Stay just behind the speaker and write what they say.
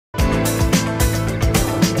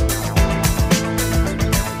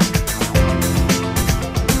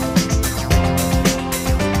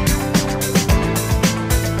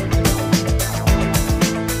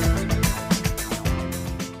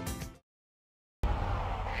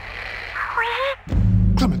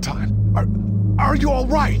Clementine, are you all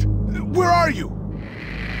right? Where are you?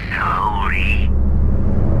 Sorry.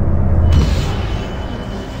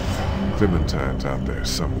 Clementine's out there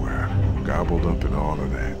somewhere, gobbled up in all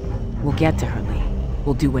of that. We'll get to her, Lee.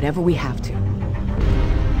 We'll do whatever we have to.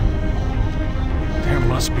 There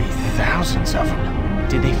must be thousands of them.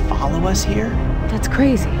 Did they follow us here? That's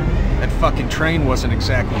crazy. That fucking train wasn't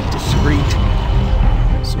exactly discreet.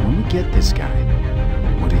 So when we get this guy,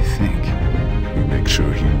 what do you think? We make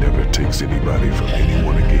sure he never takes anybody from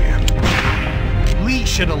anyone again. Lee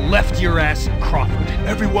should have left your ass in Crawford.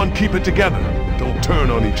 Everyone keep it together. Don't turn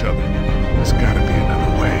on each other. There's gotta be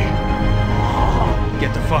another way.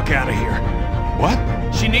 Get the fuck out of here. What?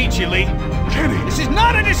 She needs you, Lee. Kenny! This is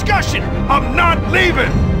not a discussion! I'm not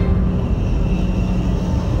leaving!